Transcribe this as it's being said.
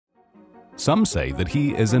Some say that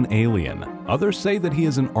he is an alien, others say that he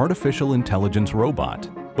is an artificial intelligence robot.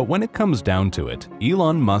 But when it comes down to it,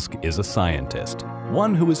 Elon Musk is a scientist,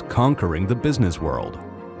 one who is conquering the business world.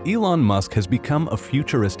 Elon Musk has become a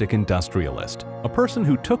futuristic industrialist, a person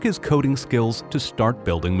who took his coding skills to start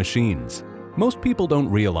building machines. Most people don't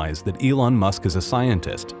realize that Elon Musk is a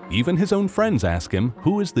scientist. Even his own friends ask him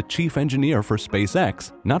who is the chief engineer for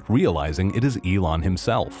SpaceX, not realizing it is Elon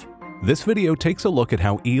himself. This video takes a look at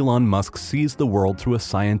how Elon Musk sees the world through a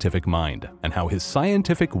scientific mind and how his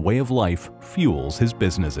scientific way of life fuels his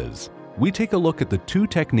businesses. We take a look at the two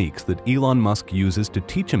techniques that Elon Musk uses to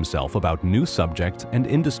teach himself about new subjects and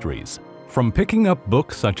industries. From picking up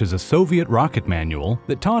books such as a Soviet rocket manual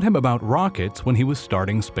that taught him about rockets when he was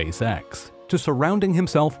starting SpaceX, to surrounding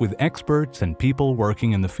himself with experts and people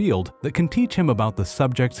working in the field that can teach him about the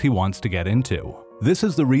subjects he wants to get into. This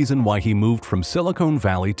is the reason why he moved from Silicon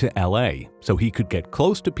Valley to LA, so he could get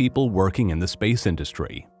close to people working in the space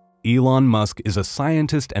industry. Elon Musk is a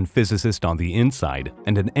scientist and physicist on the inside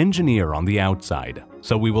and an engineer on the outside,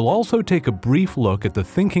 so we will also take a brief look at the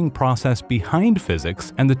thinking process behind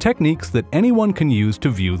physics and the techniques that anyone can use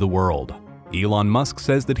to view the world. Elon Musk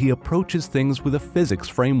says that he approaches things with a physics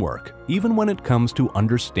framework, even when it comes to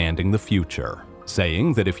understanding the future,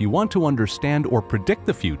 saying that if you want to understand or predict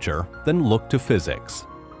the future, then look to physics.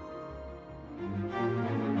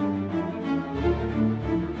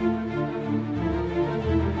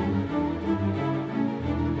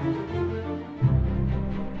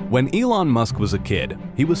 When Elon Musk was a kid,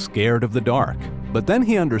 he was scared of the dark, but then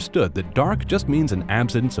he understood that dark just means an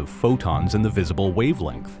absence of photons in the visible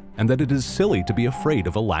wavelength, and that it is silly to be afraid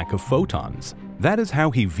of a lack of photons. That is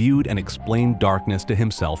how he viewed and explained darkness to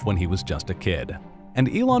himself when he was just a kid.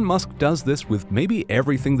 And Elon Musk does this with maybe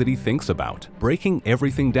everything that he thinks about, breaking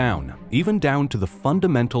everything down, even down to the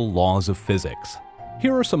fundamental laws of physics.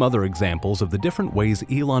 Here are some other examples of the different ways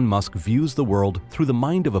Elon Musk views the world through the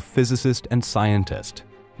mind of a physicist and scientist.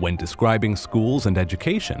 When describing schools and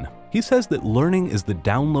education, he says that learning is the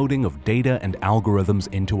downloading of data and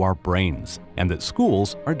algorithms into our brains, and that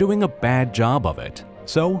schools are doing a bad job of it.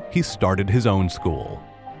 So he started his own school.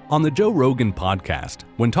 On the Joe Rogan podcast,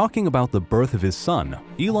 when talking about the birth of his son,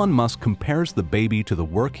 Elon Musk compares the baby to the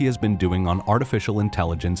work he has been doing on artificial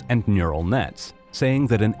intelligence and neural nets, saying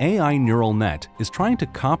that an AI neural net is trying to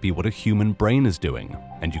copy what a human brain is doing,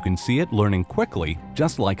 and you can see it learning quickly,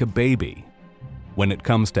 just like a baby. When it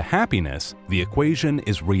comes to happiness, the equation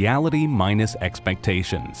is reality minus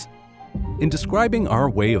expectations. In describing our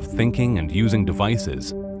way of thinking and using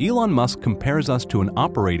devices, Elon Musk compares us to an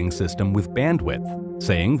operating system with bandwidth,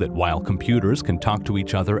 saying that while computers can talk to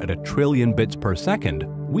each other at 1 trillion bits per second,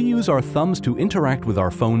 we use our thumbs to interact with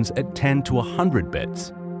our phones at 10 to 100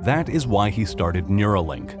 bits. That is why he started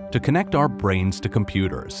Neuralink, to connect our brains to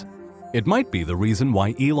computers. It might be the reason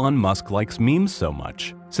why Elon Musk likes memes so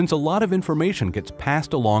much, since a lot of information gets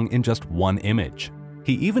passed along in just one image.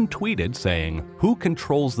 He even tweeted saying, "Who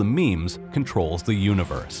controls the memes controls the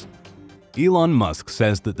universe." Elon Musk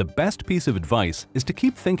says that the best piece of advice is to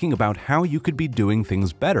keep thinking about how you could be doing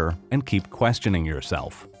things better and keep questioning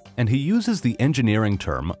yourself. And he uses the engineering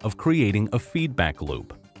term of creating a feedback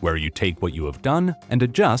loop, where you take what you have done and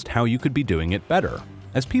adjust how you could be doing it better,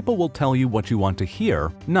 as people will tell you what you want to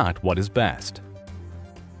hear, not what is best.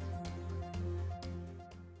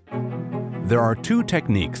 There are two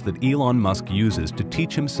techniques that Elon Musk uses to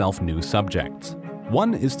teach himself new subjects.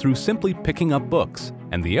 One is through simply picking up books,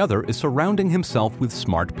 and the other is surrounding himself with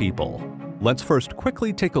smart people. Let's first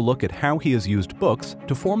quickly take a look at how he has used books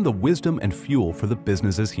to form the wisdom and fuel for the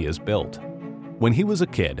businesses he has built. When he was a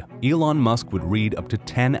kid, Elon Musk would read up to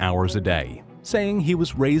 10 hours a day, saying he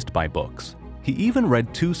was raised by books. He even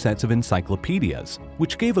read 2 sets of encyclopedias,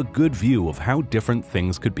 which gave a good view of how different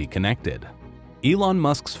things could be connected. Elon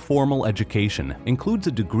Musk's formal education includes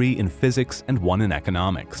a degree in physics and one in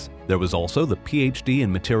economics. There was also the PhD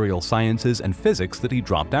in material sciences and physics that he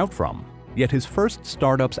dropped out from. Yet his first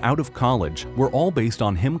startups out of college were all based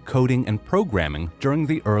on him coding and programming during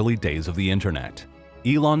the early days of the internet.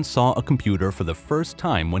 Elon saw a computer for the first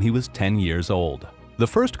time when he was 10 years old. The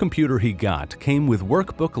first computer he got came with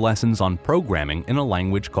workbook lessons on programming in a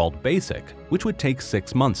language called BASIC, which would take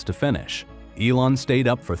 6 months to finish. Elon stayed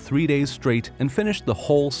up for 3 days straight and finished the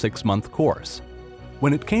whole 6-month course.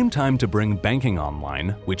 When it came time to bring banking online,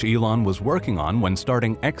 which Elon was working on when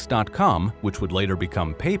starting X.com, which would later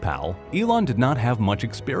become PayPal, Elon did not have much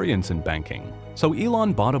experience in banking. So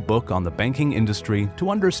Elon bought a book on the banking industry to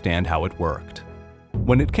understand how it worked.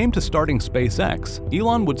 When it came to starting SpaceX,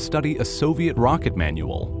 Elon would study a Soviet rocket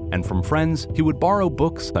manual, And from friends, he would borrow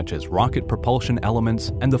books such as Rocket Propulsion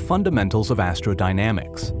Elements and The Fundamentals of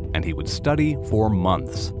Astrodynamics, and he would study for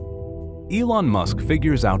months. Elon Musk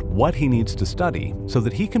figures out what he needs to study so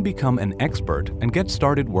that he can become an expert and get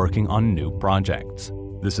started working on new projects.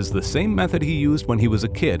 This is the same method he used when he was a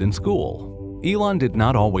kid in school. Elon did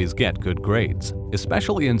not always get good grades,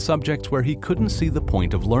 especially in subjects where he couldn't see the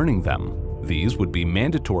point of learning them. These would be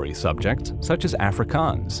mandatory subjects such as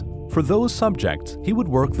Afrikaans. For those subjects, he would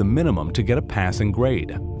work the minimum to get a passing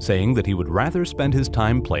grade, saying that he would rather spend his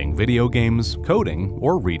time playing video games, coding,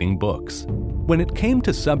 or reading books. When it came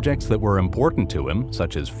to subjects that were important to him,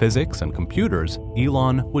 such as physics and computers,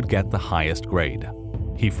 Elon would get the highest grade.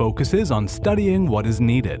 He focuses on studying what is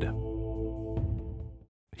needed.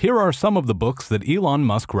 Here are some of the books that Elon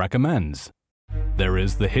Musk recommends. There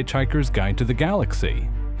is The Hitchhiker's Guide to the Galaxy,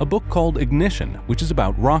 a book called Ignition, which is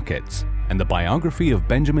about rockets, and the biography of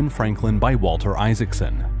Benjamin Franklin by Walter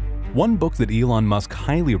Isaacson. One book that Elon Musk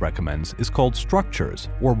highly recommends is called Structures,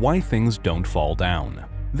 or Why Things Don't Fall Down.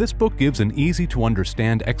 This book gives an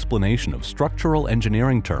easy-to-understand explanation of structural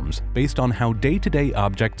engineering terms based on how day-to-day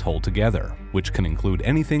objects hold together, which can include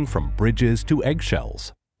anything from bridges to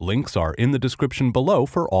eggshells. Links are in the description below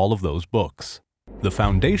for all of those books. The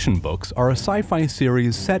Foundation books are a sci-fi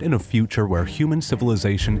series set in a future where human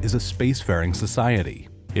civilization is a spacefaring society.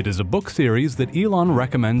 It is a book series that Elon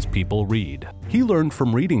recommends people read. He learned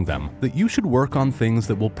from reading them that you should work on things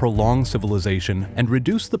that will prolong civilization and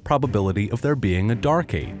reduce the probability of there being a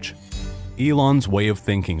dark age. Elon's way of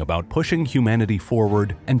thinking about pushing humanity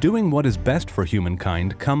forward and doing what is best for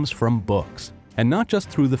humankind comes from books. And not just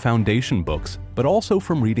through the Foundation books, but also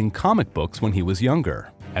from reading comic books when he was younger,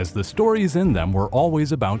 as the stories in them were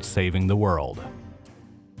always about saving the world.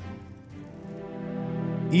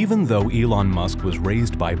 Even though Elon Musk was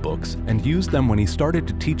raised by books and used them when he started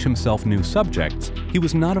to teach himself new subjects, he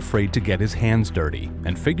was not afraid to get his hands dirty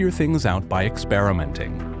and figure things out by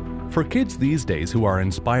experimenting. For kids these days who are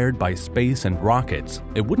inspired by space and rockets,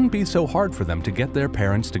 it wouldn't be so hard for them to get their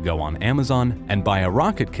parents to go on Amazon and buy a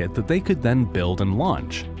rocket kit that they could then build and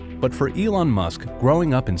launch. But for Elon Musk,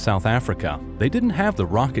 growing up in South Africa, they didn't have the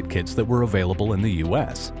rocket kits that were available in the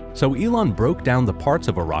US. So Elon broke down the parts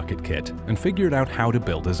of a rocket kit and figured out how to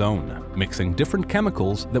build his own, mixing different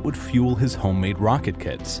chemicals that would fuel his homemade rocket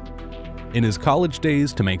kits. In his college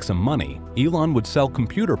days, to make some money, Elon would sell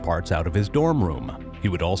computer parts out of his dorm room. He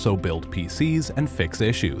would also build PCs and fix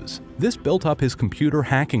issues. This built up his computer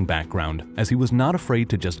hacking background, as he was not afraid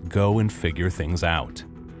to just go and figure things out.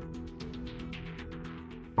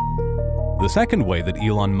 The second way that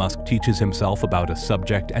Elon Musk teaches himself about a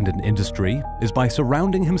subject and an industry is by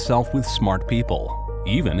surrounding himself with smart people,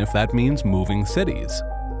 even if that means moving cities.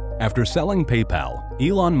 After selling PayPal,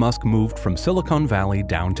 Elon Musk moved from Silicon Valley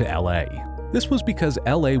down to LA. This was because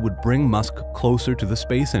LA would bring Musk closer to the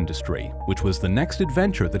space industry, which was the next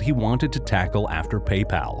adventure that he wanted to tackle after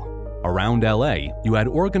PayPal. Around LA, you had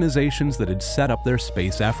organizations that had set up their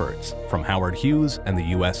space efforts, from Howard Hughes and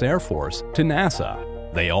the US Air Force to NASA.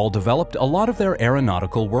 They all developed a lot of their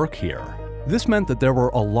aeronautical work here. This meant that there were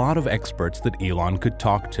a lot of experts that Elon could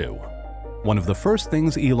talk to. One of the first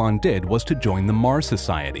things Elon did was to join the Mars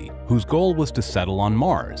Society, whose goal was to settle on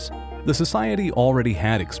Mars. The society already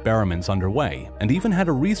had experiments underway and even had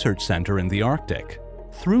a research center in the Arctic.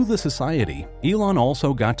 Through the society, Elon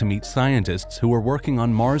also got to meet scientists who were working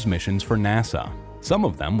on Mars missions for NASA. Some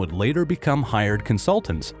of them would later become hired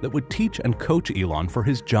consultants that would teach and coach Elon for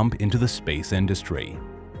his jump into the space industry.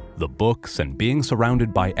 The books and being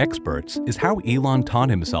surrounded by experts is how Elon taught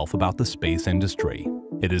himself about the space industry.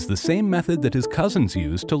 It is the same method that his cousins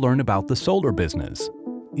used to learn about the solar business.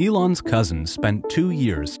 Elon's cousins spent 2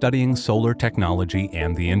 years studying solar technology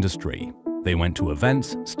and the industry. They went to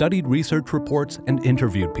events, studied research reports, and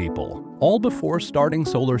interviewed people, all before starting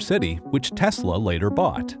Solar City, which Tesla later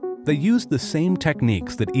bought. They used the same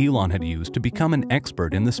techniques that Elon had used to become an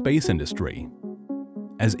expert in the space industry.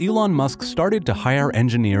 As Elon Musk started to hire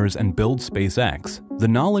engineers and build SpaceX, the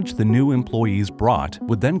knowledge the new employees brought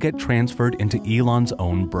would then get transferred into Elon's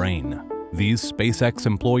own brain. These SpaceX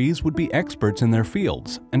employees would be experts in their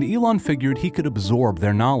fields, and Elon figured he could absorb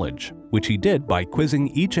their knowledge, which he did by quizzing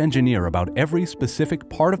each engineer about every specific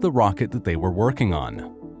part of the rocket that they were working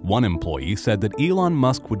on. One employee said that Elon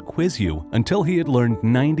Musk would quiz you until he had learned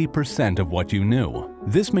 90% of what you knew.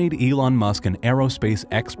 This made Elon Musk an aerospace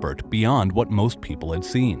expert beyond what most people had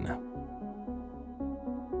seen.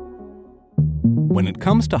 When it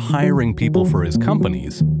comes to hiring people for his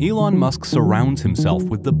companies, Elon Musk surrounds himself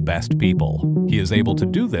with the best people. He is able to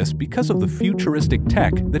do this because of the futuristic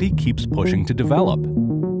tech that he keeps pushing to develop.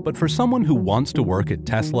 But for someone who wants to work at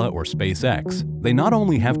Tesla or SpaceX, they not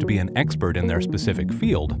only have to be an expert in their specific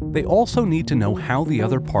field, they also need to know how the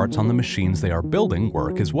other parts on the machines they are building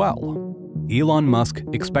work as well. Elon Musk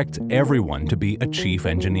expects everyone to be a chief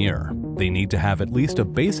engineer. They need to have at least a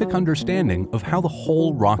basic understanding of how the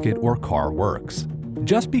whole rocket or car works.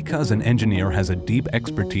 Just because an engineer has a deep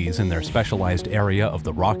expertise in their specialized area of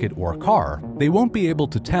the rocket or car, they won't be able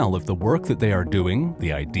to tell if the work that they are doing,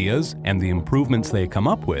 the ideas, and the improvements they come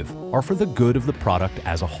up with are for the good of the product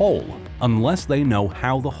as a whole, unless they know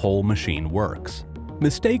how the whole machine works.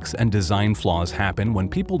 Mistakes and design flaws happen when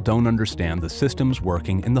people don't understand the systems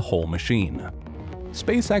working in the whole machine.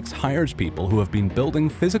 SpaceX hires people who have been building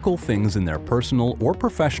physical things in their personal or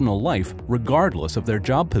professional life regardless of their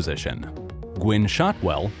job position. Gwynne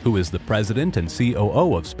Shotwell, who is the president and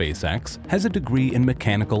COO of SpaceX, has a degree in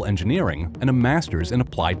mechanical engineering and a master's in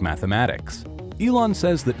applied mathematics. Elon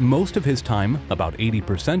says that most of his time, about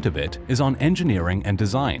 80% of it, is on engineering and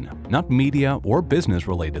design, not media or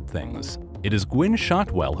business-related things. It is Gwynne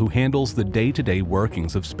Shotwell who handles the day-to-day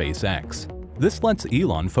workings of SpaceX. This lets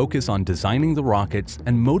Elon focus on designing the rockets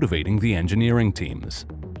and motivating the engineering teams.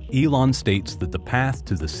 Elon states that the path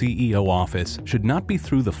to the CEO office should not be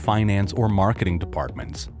through the finance or marketing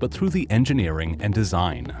departments, but through the engineering and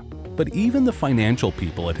design. But even the financial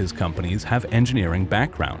people at his companies have engineering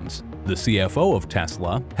backgrounds. The CFO of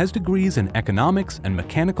Tesla has degrees in economics and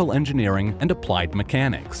mechanical engineering and applied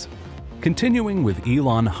mechanics. Continuing with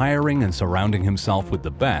Elon hiring and surrounding himself with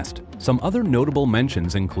the best, some other notable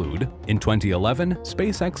mentions include, in 2011,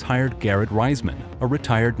 SpaceX hired Garrett Reisman, a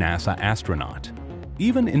retired NASA astronaut.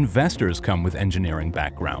 Even investors come with engineering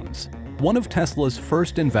backgrounds. One of Tesla's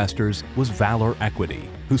first investors was Valor Equity,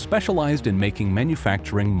 who specialized in making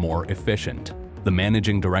manufacturing more efficient. The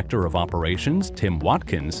managing director of operations, Tim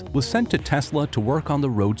Watkins, was sent to Tesla to work on the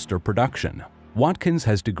Roadster production. Watkins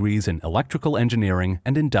has degrees in electrical engineering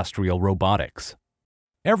and industrial robotics.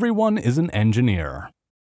 Everyone is an engineer.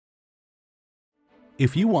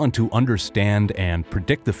 If you want to understand and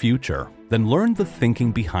predict the future, then learn the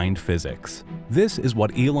thinking behind physics. This is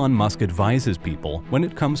what Elon Musk advises people when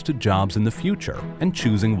it comes to jobs in the future and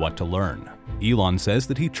choosing what to learn. Elon says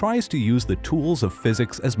that he tries to use the tools of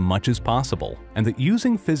physics as much as possible, and that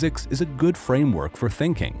using physics is a good framework for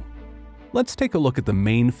thinking. Let's take a look at the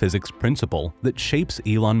main physics principle that shapes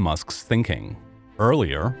Elon Musk's thinking.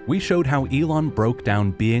 Earlier, we showed how Elon broke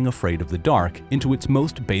down being afraid of the dark into its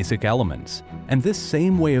most basic elements, and this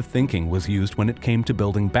same way of thinking was used when it came to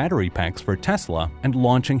building battery packs for Tesla and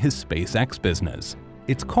launching his SpaceX business.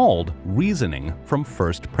 It's called reasoning from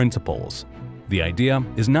first principles. The idea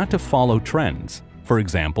is not to follow trends, for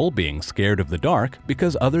example, being scared of the dark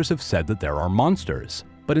because others have said that there are monsters,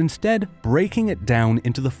 but instead breaking it down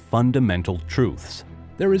into the fundamental truths.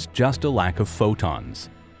 There is just a lack of photons.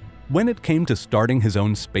 When it came to starting his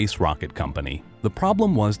own space rocket company, the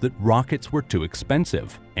problem was that rockets were too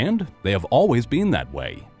expensive, and they have always been that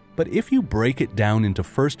way. But if you break it down into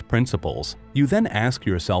first principles, you then ask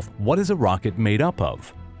yourself, what is a rocket made up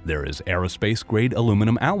of? There is aerospace-grade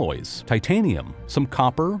aluminum alloys, titanium, some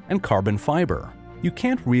copper, and carbon fiber. You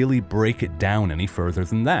can't really break it down any further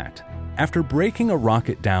than that. After breaking a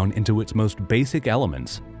rocket down into its most basic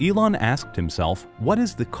elements, Elon asked himself, what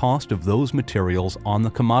is the cost of those materials on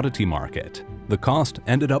the commodity market? The cost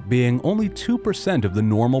ended up being only 2% of the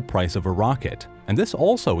normal price of a rocket, and this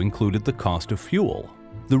also included the cost of fuel.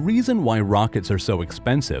 The reason why rockets are so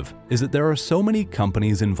expensive is that there are so many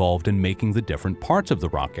companies involved in making the different parts of the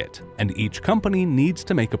rocket, and each company needs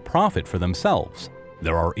to make a profit for themselves.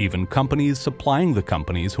 There are even companies supplying the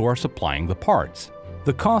companies who are supplying the parts.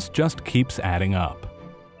 The cost just keeps adding up.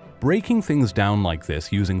 Breaking things down like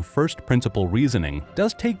this using first principle reasoning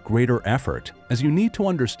does take greater effort, as you need to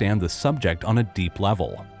understand the subject on a deep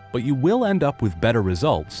level. But you will end up with better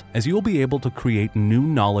results, as you'll be able to create new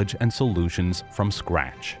knowledge and solutions from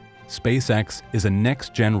scratch. SpaceX is a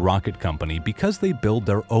next-gen rocket company because they build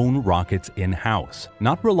their own rockets in-house,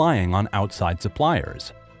 not relying on outside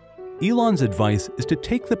suppliers. Elon's advice is to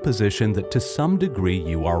take the position that to some degree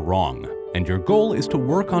you are wrong, and your goal is to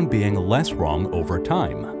work on being less wrong over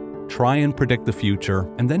time. Try and predict the future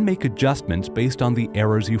and then make adjustments based on the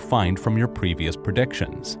errors you find from your previous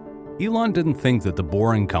predictions. Elon didn't think that the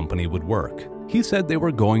Boring Company would work. He said they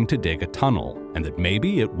were going to dig a tunnel, and that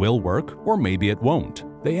maybe it will work or maybe it won't.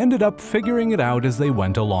 They ended up figuring it out as they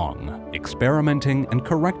went along, experimenting and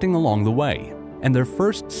correcting along the way, and their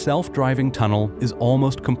first self-driving tunnel is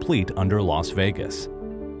almost complete under Las Vegas.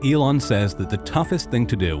 Elon says that the toughest thing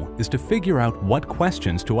to do is to figure out what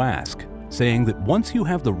questions to ask, saying that once you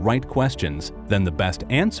have the right questions, then the best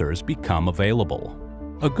answers become available.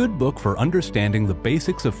 A good book for understanding the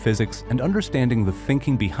basics of physics and understanding the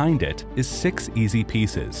thinking behind it is 6 Easy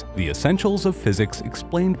Pieces, The Essentials of Physics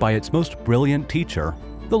Explained by Its Most Brilliant Teacher.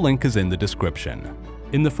 The link is in the description.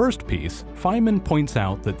 In the first piece, Feynman points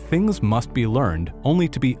out that things must be learned only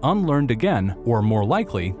to be unlearned again, or more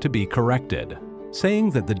likely, to be corrected,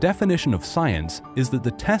 saying that the definition of science is that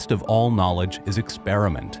the test of all knowledge is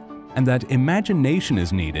experiment, and that imagination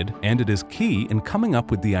is needed, and it is key in coming up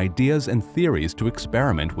with the ideas and theories to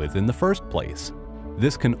experiment with in the first place.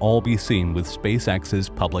 This can all be seen with SpaceX's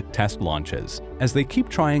public test launches, as they keep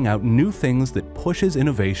trying out new things that pushes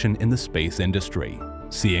innovation in the space industry,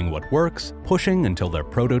 seeing what works, pushing until their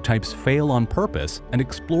prototypes fail on purpose, and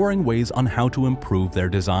exploring ways on how to improve their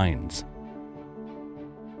designs.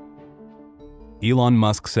 Elon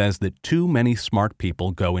Musk says that too many smart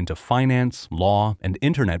people go into finance, law, and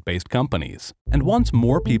internet-based companies, and wants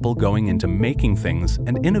more people going into making things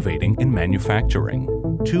and innovating in manufacturing.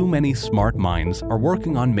 Too many smart minds are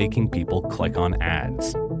working on making people click on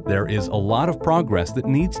ads. There is a lot of progress that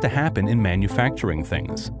needs to happen in manufacturing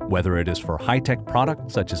things, whether it is for high-tech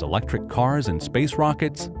products such as electric cars and space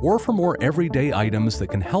rockets, or for more everyday items that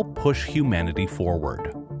can help push humanity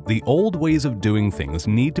forward. The old ways of doing things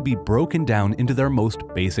need to be broken down into their most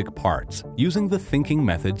basic parts, using the thinking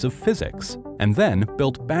methods of physics, and then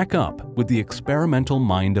built back up with the experimental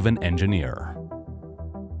mind of an engineer.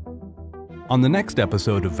 On the next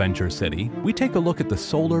episode of Venture City, we take a look at the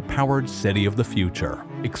solar-powered city of the future,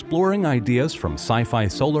 exploring ideas from sci-fi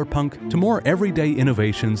solarpunk to more everyday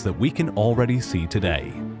innovations that we can already see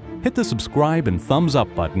today. Hit the subscribe and thumbs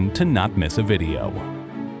up button to not miss a video.